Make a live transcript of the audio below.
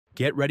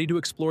Get ready to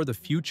explore the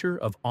future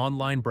of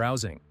online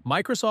browsing.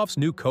 Microsoft's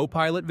new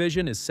Copilot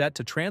vision is set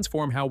to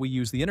transform how we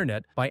use the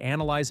internet by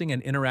analyzing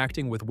and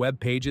interacting with web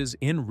pages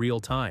in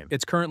real time.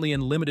 It's currently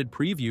in limited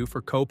preview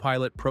for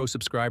Copilot Pro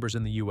subscribers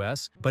in the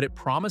US, but it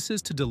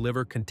promises to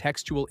deliver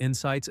contextual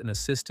insights and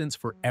assistance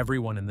for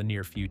everyone in the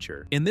near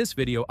future. In this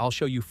video, I'll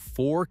show you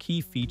 4 key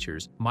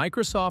features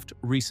Microsoft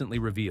recently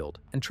revealed.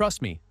 And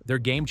trust me, they're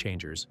game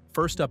changers.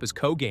 First up is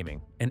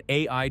Co-Gaming, an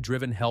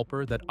AI-driven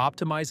helper that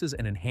optimizes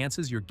and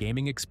enhances your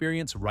gaming experience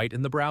right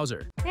in the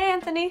browser. Hey,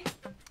 Anthony. Hey.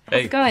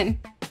 How's it going?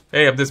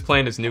 Hey, I'm just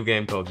playing this new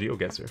game called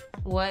GeoGuessr.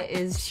 What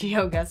is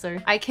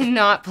GeoGuessr? I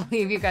cannot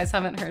believe you guys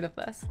haven't heard of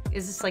this.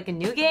 Is this like a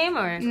new game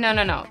or?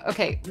 No.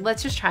 Okay,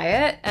 let's just try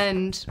it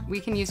and we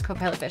can use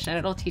Copilot Vision.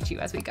 It'll teach you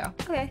as we go.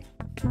 Okay.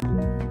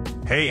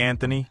 Hey,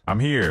 Anthony, I'm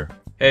here.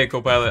 Hey,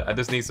 Copilot, I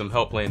just need some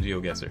help playing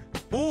GeoGuessr.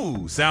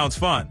 Ooh, sounds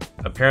fun.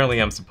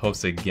 Apparently, I'm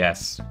supposed to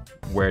guess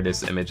where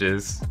this image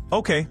is.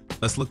 Okay,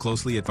 let's look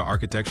closely at the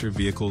architecture,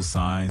 vehicles,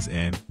 signs,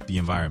 and the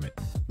environment.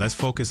 Let's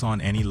focus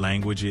on any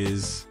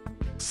languages,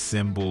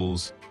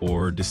 symbols,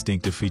 or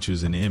distinctive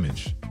features in the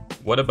image.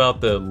 What about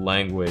the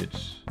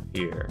language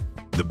here?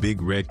 The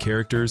big red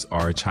characters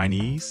are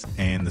Chinese,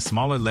 and the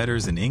smaller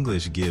letters in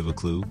English give a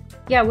clue.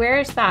 Yeah, where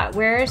is that?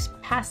 Where is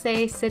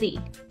Pasay City?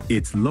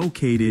 It's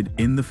located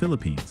in the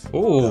Philippines.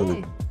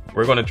 Ooh,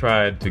 we're gonna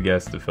try to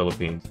guess the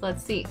Philippines.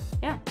 Let's see.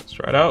 Yeah. Let's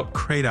try it out.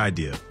 Great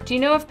idea. Do you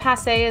know if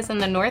Pasay is in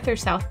the north or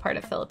south part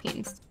of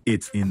Philippines?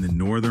 It's in the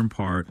northern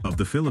part of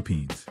the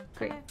Philippines.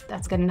 Great.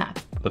 That's good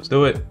enough. Let's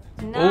do it.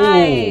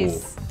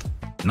 Nice.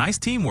 Ooh. Nice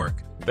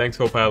teamwork. Thanks,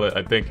 Copilot.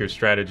 I think your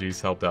strategies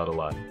helped out a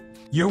lot.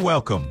 You're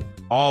welcome.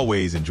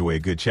 Always enjoy a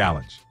good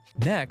challenge.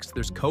 Next,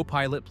 there's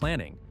Copilot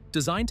Planning,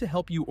 designed to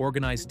help you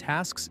organize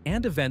tasks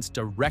and events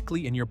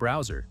directly in your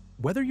browser.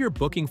 Whether you're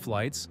booking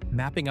flights,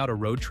 mapping out a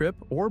road trip,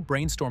 or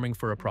brainstorming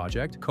for a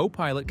project,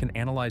 Copilot can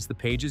analyze the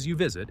pages you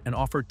visit and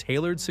offer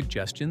tailored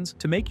suggestions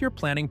to make your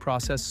planning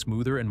process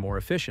smoother and more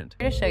efficient.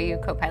 I'm going to show you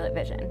Copilot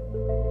Vision.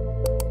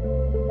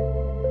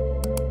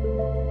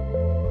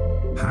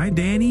 Hi,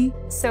 Danny.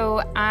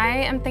 So I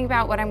am thinking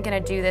about what I'm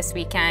going to do this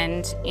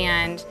weekend,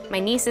 and my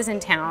niece is in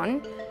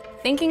town.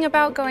 Thinking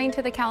about going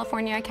to the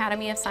California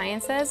Academy of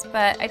Sciences,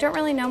 but I don't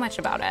really know much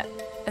about it.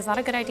 Is that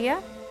a good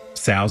idea?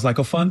 Sounds like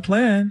a fun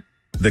plan.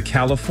 The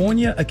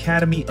California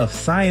Academy of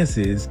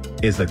Sciences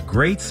is a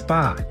great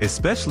spot.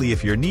 Especially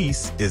if your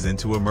niece is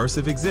into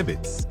immersive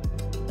exhibits.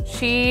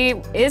 She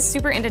is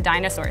super into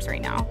dinosaurs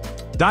right now.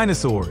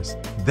 Dinosaurs,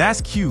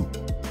 that's cute.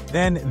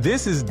 Then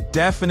this is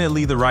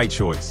definitely the right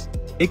choice.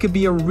 It could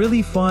be a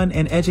really fun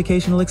and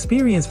educational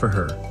experience for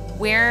her.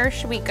 Where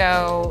should we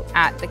go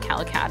at the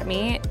Cal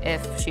Academy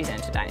if she's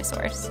into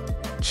dinosaurs?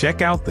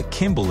 Check out the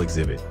Kimball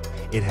exhibit.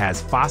 It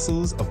has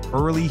fossils of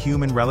early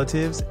human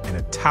relatives and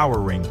a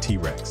towering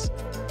T-Rex.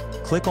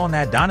 Click on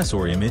that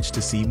dinosaur image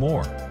to see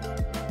more.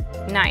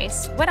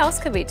 Nice. What else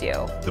could we do?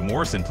 The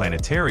Morrison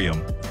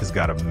Planetarium has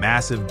got a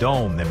massive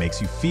dome that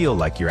makes you feel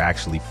like you're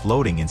actually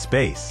floating in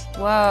space.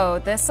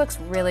 Whoa, this looks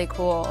really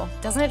cool.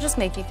 Doesn't it just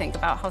make you think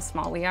about how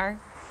small we are?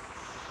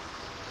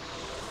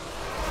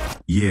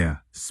 Yeah,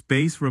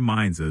 space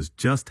reminds us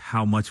just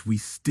how much we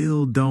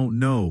still don't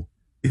know.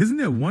 Isn't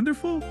it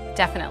wonderful?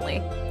 Definitely.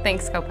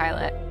 Thanks,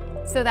 Copilot.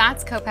 So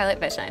that's Copilot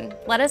Vision.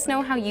 Let us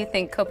know how you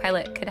think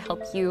Copilot could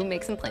help you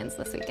make some plans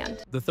this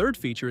weekend. The third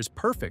feature is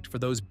perfect for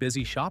those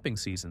busy shopping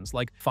seasons,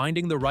 like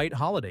finding the right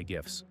holiday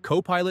gifts.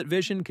 Copilot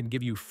Vision can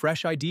give you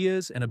fresh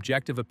ideas and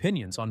objective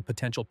opinions on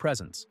potential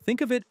presents. Think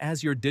of it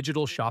as your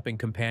digital shopping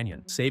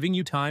companion, saving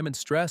you time and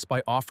stress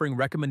by offering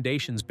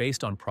recommendations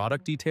based on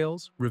product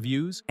details,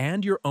 reviews,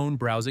 and your own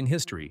browsing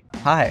history.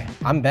 Hi,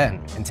 I'm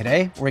Ben, and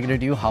today we're going to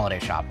do holiday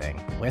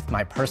shopping with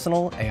my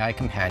personal AI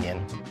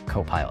companion,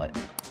 Copilot.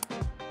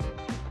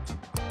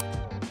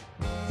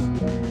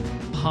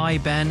 Hi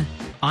Ben,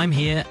 I'm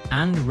here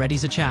and ready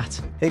to chat.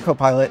 Hey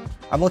Copilot,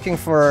 I'm looking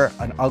for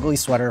an ugly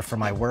sweater for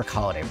my work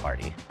holiday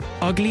party.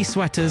 Ugly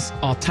sweaters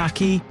are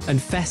tacky and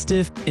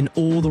festive in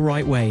all the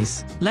right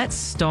ways. Let's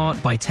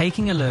start by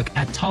taking a look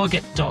at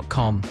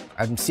Target.com.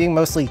 I'm seeing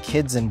mostly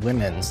kids and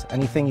women's.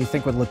 Anything you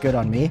think would look good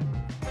on me?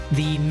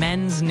 The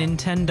men's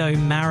Nintendo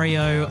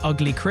Mario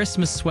Ugly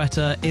Christmas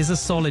sweater is a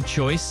solid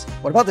choice.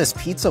 What about this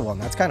pizza one?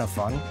 That's kind of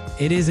fun.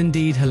 It is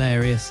indeed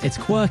hilarious. It's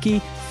quirky,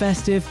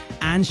 festive,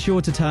 and sure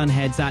to turn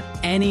heads at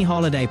any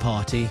holiday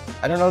party.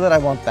 I don't know that I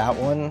want that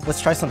one. Let's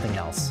try something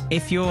else.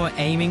 If you're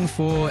aiming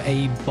for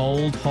a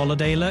bold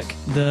holiday look,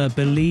 the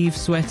Believe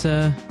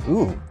sweater.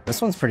 Ooh,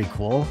 this one's pretty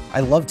cool. I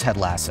love Ted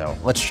Lasso.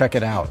 Let's check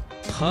it out.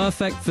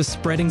 Perfect for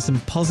spreading some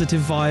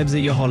positive vibes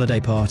at your holiday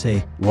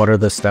party. What are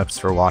the steps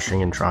for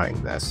washing and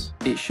drying this?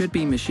 It should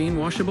be machine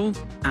washable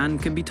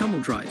and can be tumble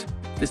dried.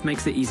 This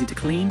makes it easy to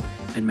clean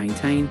and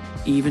maintain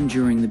even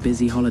during the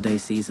busy holiday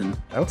season.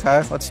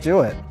 Okay, let's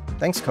do it.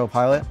 Thanks,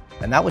 Copilot.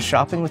 And that was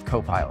Shopping with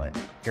Copilot,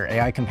 your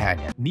AI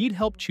companion. Need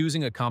help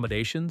choosing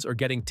accommodations or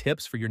getting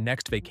tips for your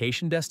next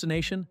vacation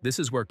destination? This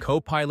is where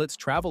Copilot's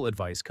travel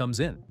advice comes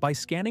in. By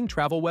scanning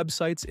travel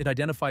websites, it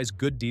identifies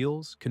good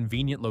deals,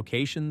 convenient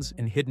locations,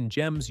 and hidden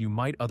gems you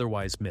might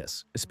otherwise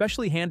miss.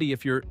 Especially handy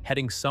if you're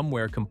heading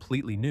somewhere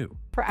completely new.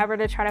 Forever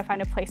to try to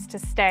find a place to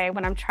stay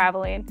when I'm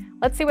traveling.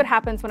 Let's see what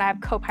happens when I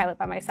have Copilot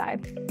by my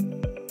side.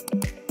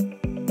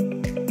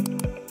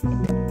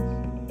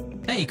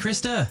 Hey,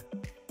 Krista.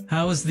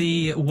 How's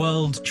the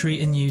world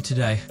treating you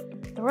today?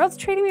 The world's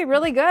treating me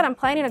really good. I'm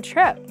planning a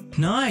trip.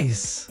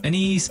 Nice.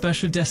 Any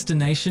special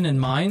destination in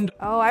mind?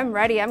 Oh, I'm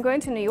ready. I'm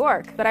going to New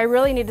York, but I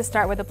really need to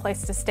start with a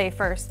place to stay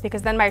first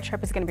because then my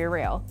trip is going to be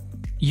real.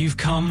 You've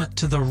come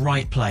to the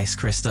right place,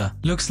 Krista.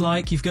 Looks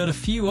like you've got a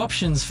few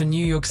options for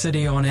New York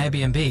City on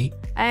Airbnb.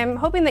 I'm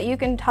hoping that you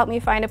can help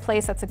me find a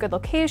place that's a good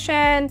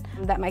location,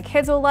 that my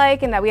kids will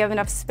like, and that we have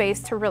enough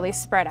space to really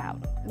spread out.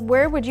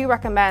 Where would you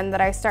recommend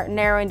that I start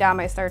narrowing down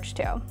my search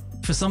to?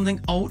 For something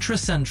ultra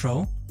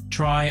central,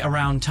 try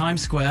around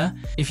Times Square.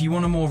 If you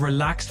want a more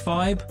relaxed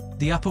vibe,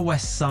 the Upper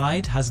West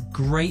Side has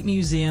great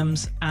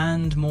museums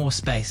and more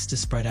space to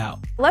spread out.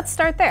 Let's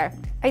start there.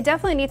 I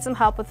definitely need some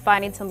help with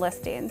finding some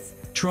listings.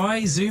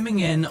 Try zooming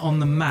in on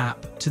the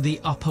map to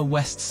the Upper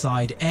West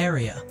Side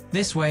area.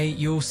 This way,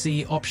 you'll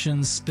see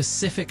options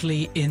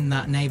specifically in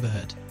that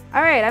neighborhood.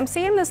 All right, I'm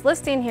seeing this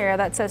listing here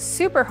that says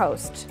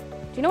Superhost.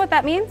 Do you know what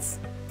that means?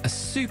 A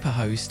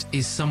superhost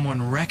is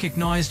someone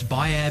recognized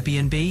by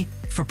Airbnb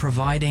for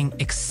providing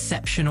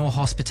exceptional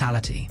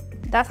hospitality.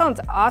 That sounds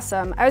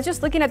awesome. I was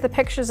just looking at the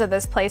pictures of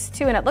this place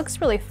too, and it looks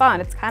really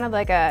fun. It's kind of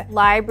like a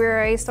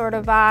library sort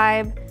of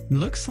vibe.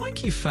 Looks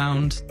like you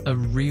found a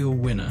real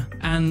winner.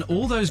 And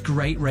all those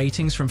great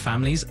ratings from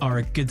families are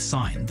a good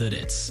sign that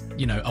it's,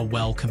 a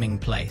welcoming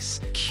place.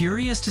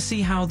 Curious to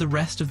see how the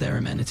rest of their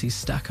amenities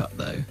stack up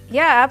though.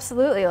 Yeah,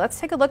 absolutely. Let's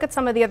take a look at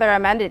some of the other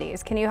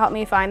amenities. Can you help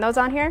me find those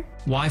on here?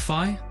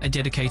 Wi-Fi, a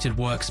dedicated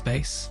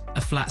workspace,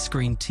 a flat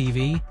screen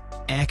TV,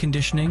 air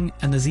conditioning,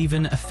 and there's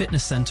even a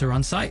fitness center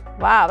on site.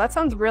 Wow, that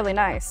sounds really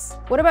nice.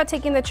 What about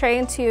taking the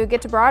train to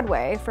get to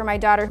Broadway? For my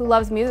daughter who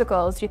loves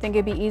musicals, do you think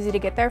it'd be easy to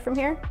get there from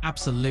here?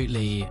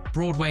 Absolutely.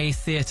 Broadway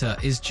Theater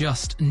is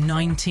just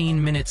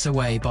 19 minutes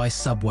away by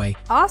subway.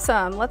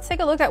 Awesome. Let's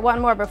take a look at one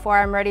more before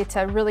I'm ready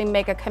to really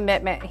make a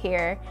commitment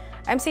here.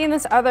 I'm seeing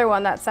this other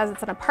one that says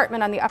it's an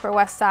apartment on the Upper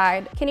West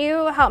Side. Can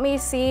you help me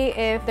see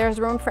if there's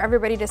room for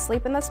everybody to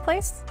sleep in this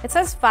place? It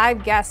says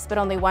 5 guests, but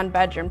only 1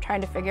 bedroom.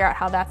 Trying to figure out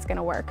how that's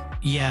gonna work.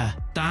 Yeah,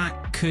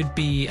 that could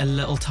be a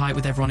little tight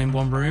with everyone in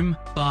one room,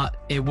 but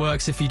it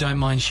works if you don't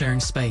mind sharing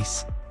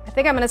space. I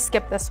think I'm gonna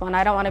skip this one.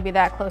 I don't wanna be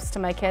that close to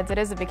my kids. It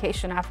is a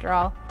vacation after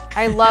all.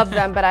 I love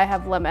them, but I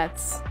have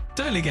limits.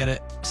 Totally get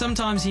it.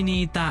 Sometimes you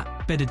need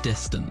that bit of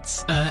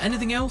distance.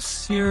 Anything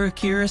else you're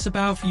curious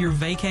about for your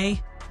vacay?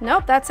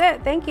 Nope, that's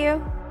it. Thank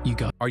you. You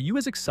got. Are you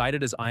as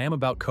excited as I am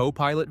about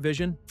Copilot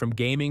Vision? From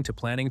gaming to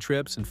planning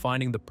trips and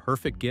finding the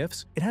perfect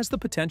gifts, it has the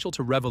potential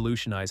to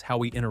revolutionize how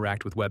we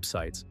interact with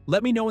websites.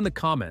 Let me know in the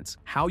comments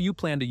how you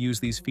plan to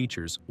use these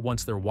features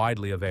once they're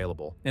widely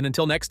available. And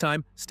until next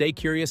time, stay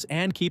curious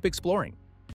and keep exploring.